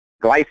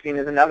Glycine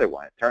is another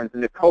one. It turns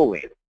into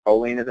choline.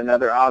 Choline is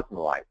another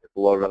osmolyte. It's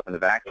loaded up in the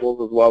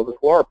vacuoles as well as the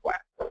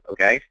chloroplast,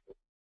 okay?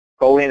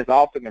 Choline is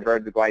also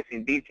converted to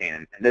glycine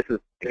betaine, and this is,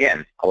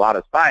 again, a lot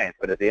of science,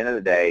 but at the end of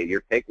the day,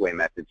 your takeaway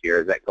message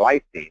here is that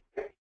glycine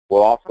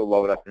will also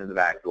load up into the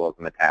vacuole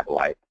as a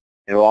metabolite.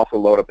 It will also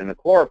load up in the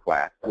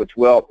chloroplast, which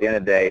will, at the end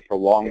of the day,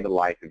 prolong the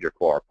life of your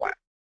chloroplast,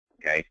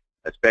 okay?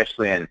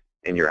 Especially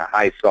in your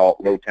high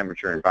salt, low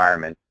temperature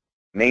environment,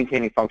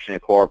 maintaining function in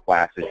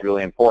chloroplast is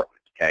really important,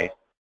 okay?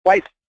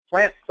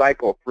 Plants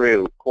cycle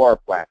through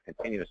chloroplast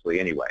continuously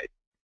anyway.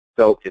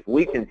 So if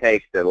we can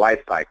take the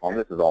life cycle, and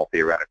this is all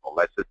theoretical,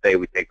 let's just say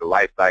we take the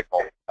life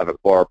cycle of a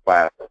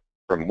chloroplast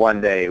from 1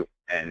 day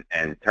and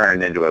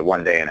turn it into a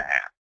 1 day and a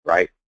half,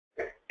 right?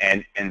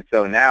 And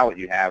so now what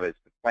you have is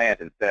the plant,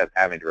 instead of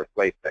having to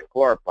replace that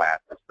chloroplast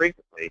as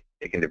frequently,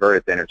 it can divert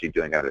its energy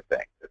doing other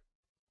things.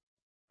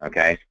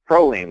 Okay?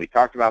 Proline, we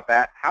talked about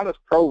that. How does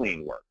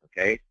proline work,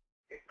 okay?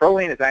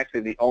 Proline is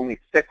actually the only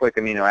cyclic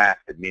amino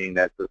acid, meaning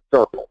that's a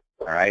circle,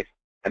 all right?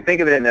 And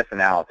think of it in this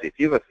analogy. If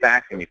you have a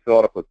sack and you fill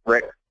it up with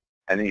bricks,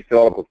 and then you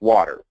fill it up with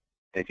water,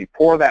 and if you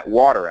pour that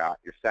water out,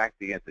 your sack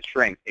begins to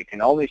shrink. It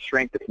can only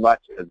shrink as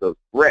much as those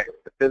bricks,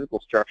 the physical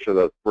structure of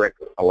those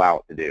bricks, allow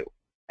it to do.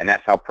 And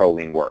that's how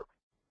proline works.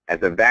 As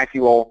the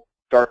vacuole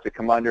starts to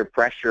come under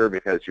pressure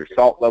because your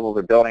salt levels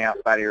are building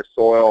outside of your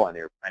soil and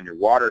your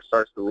water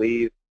starts to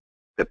leave,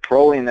 the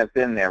proline that's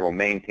in there will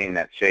maintain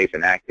that shape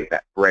and act as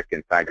that brick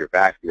inside your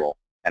vacuole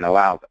and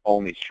allow it to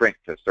only shrink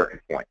to a certain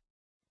point.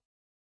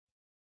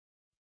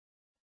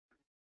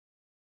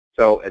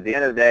 So at the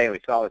end of the day, we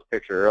saw this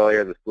picture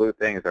earlier, this blue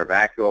thing is our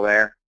vacuole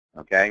there,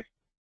 okay?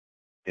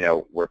 You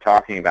know, we're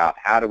talking about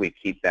how do we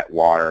keep that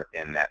water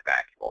in that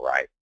vacuole,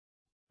 right?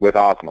 With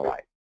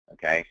osmolytes,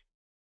 okay?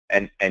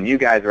 And you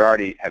guys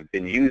have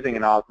been using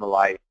an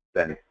osmolyte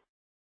since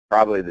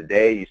probably the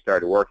day you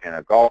started working on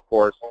a golf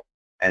course,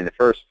 and the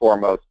first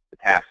foremost,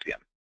 potassium,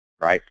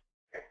 right?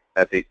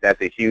 That's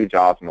a huge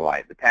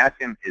osmolyte.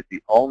 Potassium is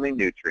the only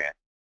nutrient,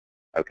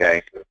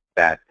 okay,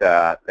 that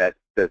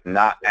does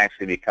not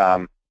actually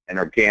become an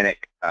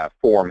organic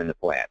form in the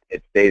plant.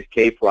 It stays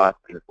K+, and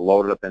it's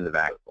loaded up in the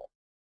vacuole,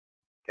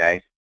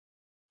 okay?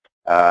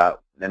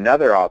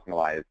 Another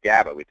osmolyte is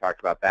GABA. We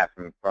talked about that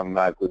from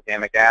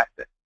glutamic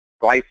acid.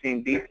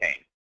 Glycine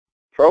betaine.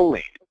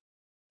 Proline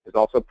is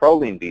also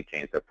proline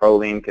betaine. So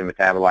proline can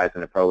metabolize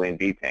into proline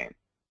betaine.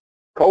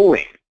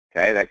 Choline,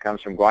 okay, that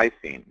comes from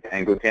glycine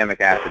and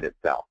glutamic acid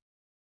itself.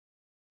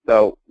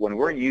 So when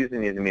we're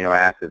using these amino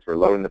acids, we're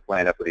loading the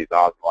plant up with these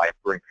osmolytes,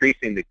 we're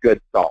increasing the good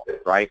salts,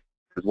 right?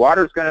 Because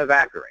water is going to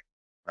evaporate,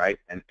 right?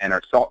 And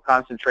our salt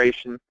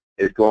concentration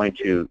is going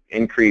to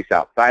increase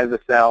outside of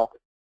the cell.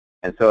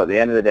 And so at the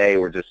end of the day,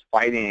 we're just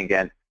fighting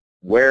against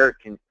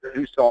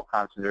whose salt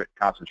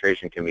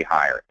concentration can be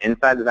higher,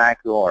 inside the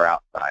vacuole or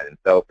outside. And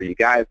so for you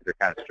guys that are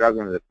kind of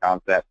struggling with this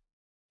concept,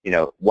 you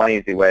know, one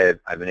easy way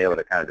I've been able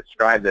to kind of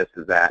describe this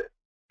is that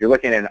you're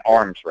looking at an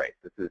arms race.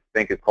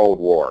 Think of Cold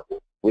War.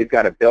 We've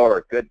got to build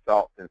our good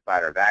salts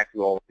inside our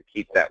vacuole to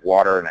keep that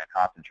water and that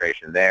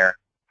concentration there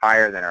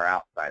higher than our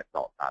outside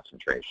salt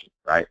concentration,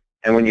 right?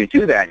 And when you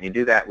do that, and you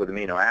do that with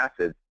amino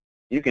acids,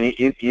 you can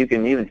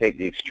even take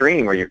the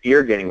extreme where you're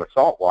irrigating with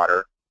salt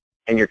water,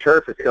 and your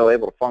turf is still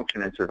able to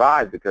function and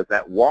survive because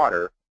that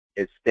water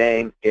is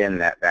staying in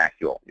that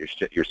vacuole.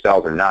 Your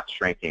cells are not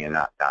shrinking and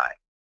not dying.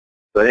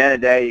 So at the end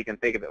of the day, you can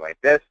think of it like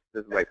this.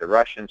 This is like the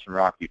Russians from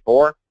Rocky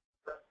IV,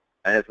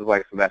 and this is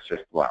like Sylvester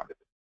Stallone.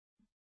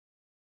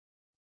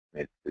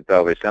 It's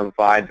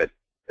oversimplified, but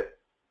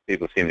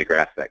people seem to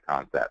grasp that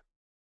concept.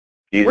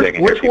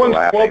 Which one's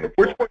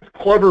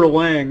Clever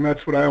Lang?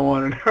 That's what I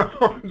want to know.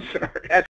 I'm sorry.